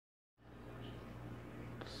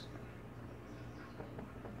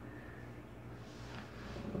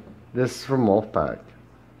This is from Wolfpack.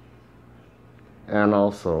 And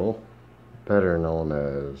also, better known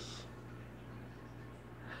as...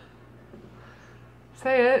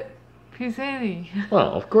 Say it. Peace Annie.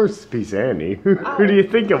 Well, of course it's Peace Annie. Who do you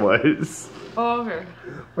think it was? Oh, okay.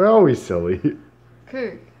 We're always silly.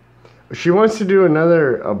 Okay. She wants to do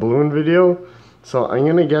another balloon video, so I'm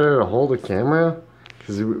gonna get her to hold the camera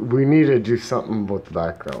because we need to do something about the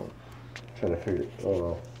background. Trying to figure.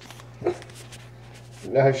 Oh no.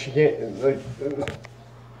 No, she can't. Like.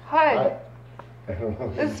 Hi. I don't know.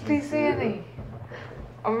 This is Peace Annie.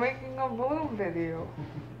 I'm making a balloon video.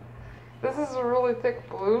 This is a really thick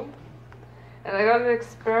balloon, and I got an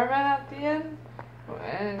experiment at the end,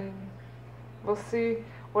 and we'll see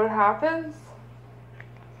what happens.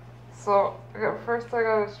 So, first I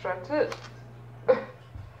gotta stretch it.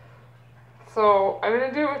 So, I'm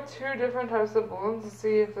gonna do it with two different types of balloons to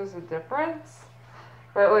see if there's a difference.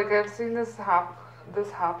 But, like, I've seen this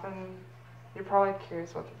happen. You're probably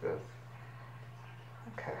curious what this is.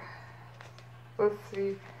 Okay. Let's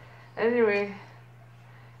see. Anyway,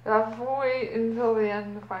 you'll have to wait until the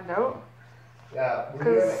end to find out. Yeah.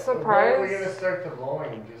 Because surprise. When we're gonna start the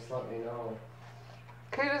blowing, just let me know.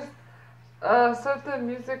 Okay, just start the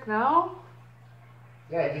music now.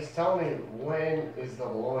 Yeah, just tell me when is the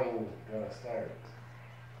blowing gonna start.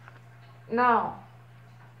 Now.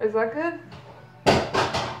 Is that good?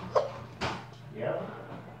 Yeah.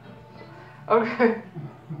 Okay.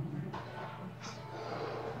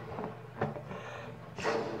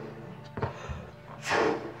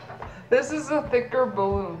 This is a thicker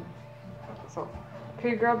balloon. So,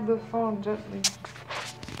 okay, grab the phone gently.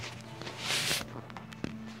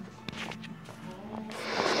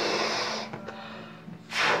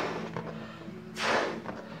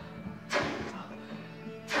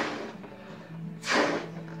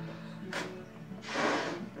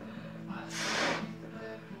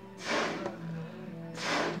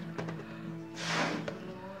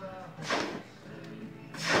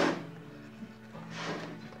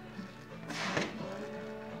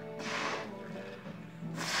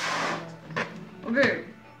 Okay,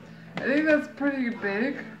 I think that's pretty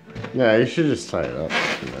big. Yeah, you should just tie it up.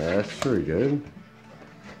 Yeah, that's pretty good.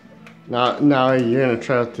 Now you're gonna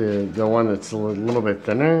try out the one that's a little bit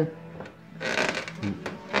thinner.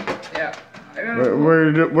 Yeah.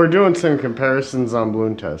 We're doing some comparisons on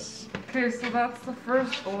balloon tests. Okay, so that's the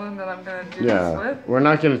first balloon that I'm gonna do this Yeah, with. we're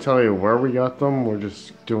not gonna tell you where we got them. We're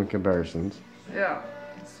just doing comparisons. Yeah,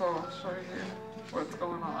 so I'll show you what's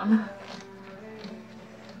going on.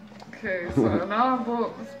 Okay, so now I blow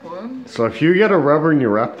up this balloon. So if you get a rubber and you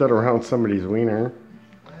wrap that around somebody's wiener,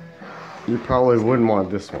 you probably wouldn't want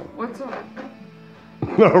this one. What's up?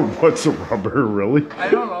 What's a rubber, really? I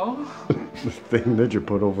don't know. The thing that you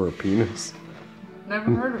put over a penis?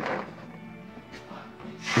 Never heard of it.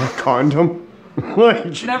 A condom?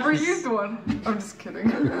 Like, Never used one. I'm just kidding.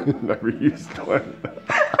 Never used one. That's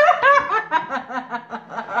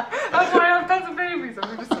why I have tons of babies.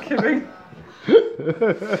 I'm just kidding.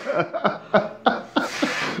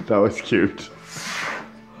 That was cute.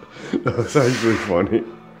 That was actually funny.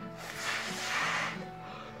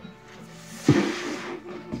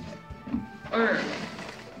 Alright.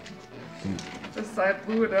 This side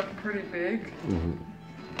blew it up pretty big.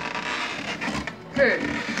 Okay.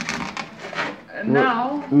 And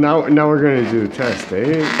now we're gonna do a test,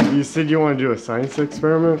 eh? You said you want to do a science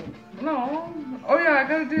experiment? No. Oh yeah, I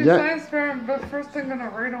gotta do a science experiment, but first I'm gonna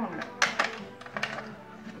write on it.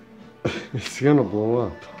 It's gonna blow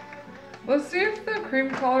up. Let's see if the cream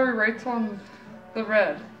color writes on the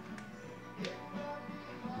red.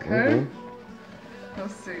 Okay?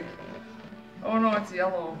 Let's see. Oh no, it's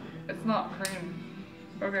yellow. It's not cream.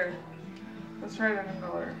 Okay. Let's write on the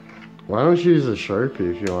color. Why don't you use a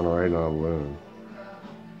Sharpie if you want to write on a balloon?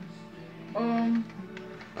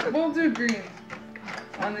 We'll do green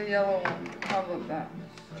on the yellow one. How about that?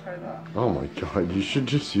 Try that. Oh my god, you should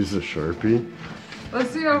just use a Sharpie.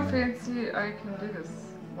 Let's see how fancy I can do this.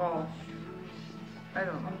 Well, I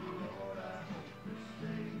don't know.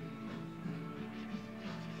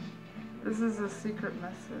 This is a secret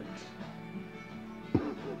message.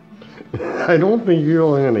 I don't think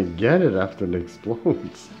you're gonna get it after it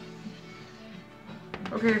explodes.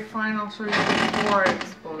 Okay, fine, I'll show you before I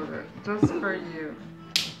explode it. Just for you.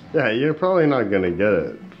 Yeah, you're probably not gonna get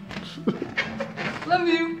it. Love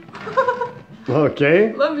you.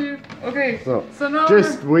 Okay? Love you. Okay, so now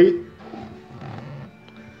just wait.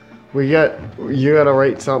 You gotta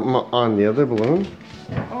write something on the other balloon?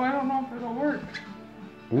 Oh, I don't know if it'll work.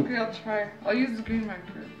 Okay, I'll try. I'll use the green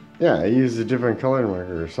marker. Yeah, use a different color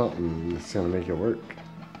marker or something. It's gonna make it work.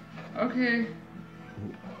 Okay.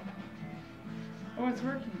 Oh, it's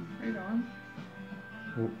working. Right on.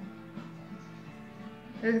 Mm.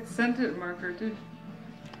 It's scented marker too.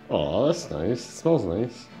 Oh, that's nice. It smells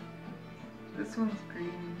nice. This one's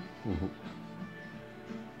green. Mm-hmm.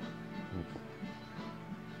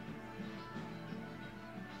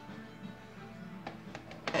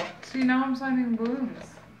 See, now I'm signing balloons.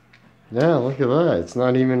 Yeah, look at that. It's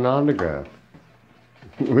not even an autograph.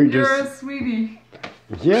 We You're just. a sweetie.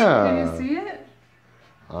 Yeah. Can you see it?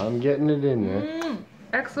 I'm getting it in there.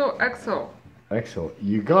 XOXO. Excellent.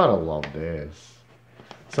 You gotta love this.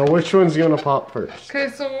 So which one's gonna pop first? Okay,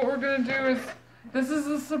 so what we're gonna do is, this is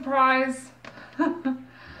a surprise.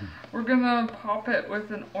 We're gonna pop it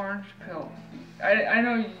with an orange pill. I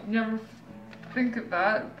know you never think of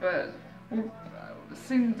that, but we've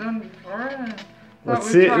seen it done before. And Let's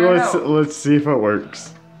we'd see. try it out. Let's see if it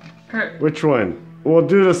works. Okay. Which one? We'll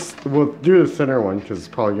do this. We'll do the thinner one because it's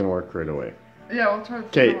probably gonna work right away. Yeah, we'll try the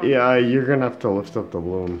Okay. thinner one. Yeah, you're gonna have to lift up the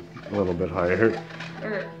balloon a little bit higher.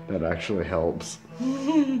 Okay. That actually helps.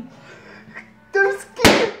 I'm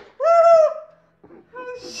scared.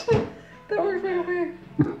 Oh shit! That worked right away.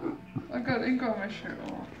 I got ink on my shirt.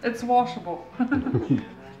 Oh. It's washable. The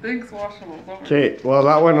ink's washable. Don't worry. Okay. Well,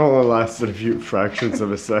 that one only lasted a few fractions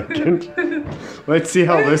of a second. Let's see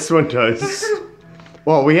how this one does.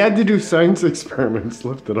 Well, we had to do science experiments.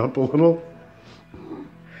 Lift it up a little.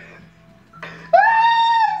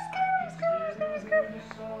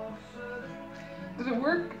 Did it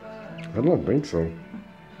work? I don't think so.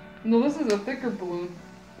 No, this is a thicker balloon.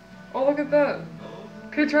 Oh, look at that.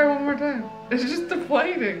 Okay, try one more time. It's just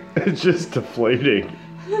deflating. It's just deflating.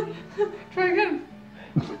 Try again.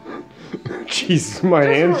 Jeez, my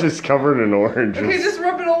Just hand's rub- just covered in oranges. Okay, just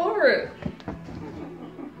rub it all over it.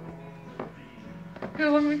 Here,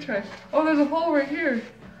 let me try. Oh, there's a hole right here.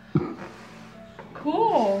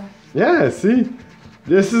 Cool. Yeah, see?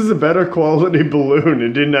 This is a better quality balloon. It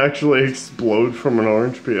didn't actually explode from an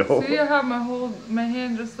orange peel. See, I have my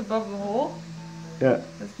hand just above the hole. Yeah.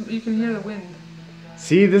 You can hear the wind.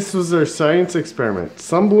 See, this was our science experiment.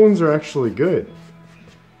 Some balloons are actually good.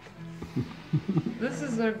 This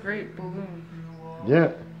is a great balloon.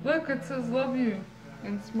 Yeah. Look, it says love you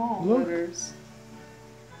in small Look. letters.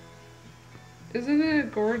 Isn't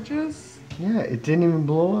it gorgeous? Yeah, it didn't even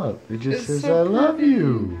blow up. It just It's says, so I love pretty.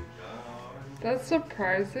 you. That's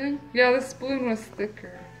surprising. Yeah, this balloon was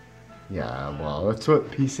thicker. Yeah, well, that's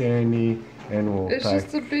what Pisani and It's Wolfpack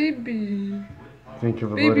just a baby. think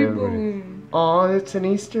of about Baby everybody. balloon. Oh, it's an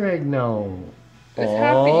Easter egg now. It's Aw.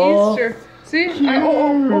 Happy Easter. See? Cute. I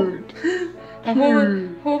hold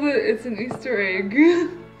it. It's an Easter egg.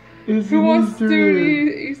 It's Who an wants Easter to do egg.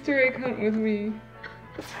 the Easter egg hunt with me?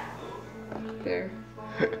 There.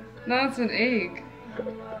 Now it's an egg.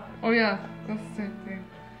 Oh yeah, that's the same thing.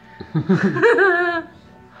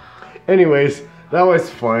 Anyways, that was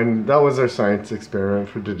fun. That was our science experiment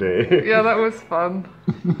for today. Yeah, that was fun.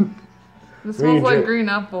 It smells like green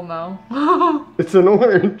apple now. It's an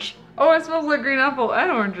orange. Oh, it smells like green apple and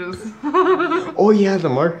oranges. Oh yeah, the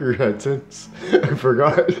marker had sense. I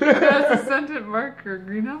forgot. That's a scented marker,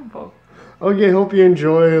 green apple. Okay, hope you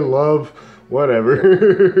enjoy, love,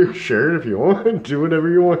 whatever. Share it if you want. Do whatever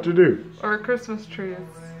you want to do. Or a Christmas tree.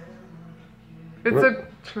 It's a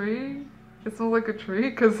tree. It smells like a tree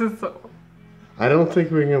because it's so... I don't think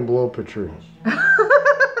we can blow up a tree.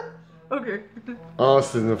 Okay. Oh,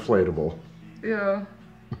 it's an inflatable. Yeah.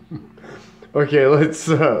 Okay, let's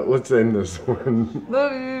end this one.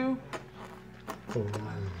 Love you.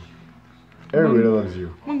 Everybody loves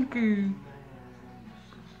you. Monkey.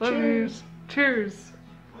 Love Cheers. you. Cheers.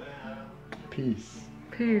 Peace.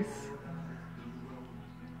 Peace.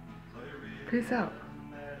 Peace out.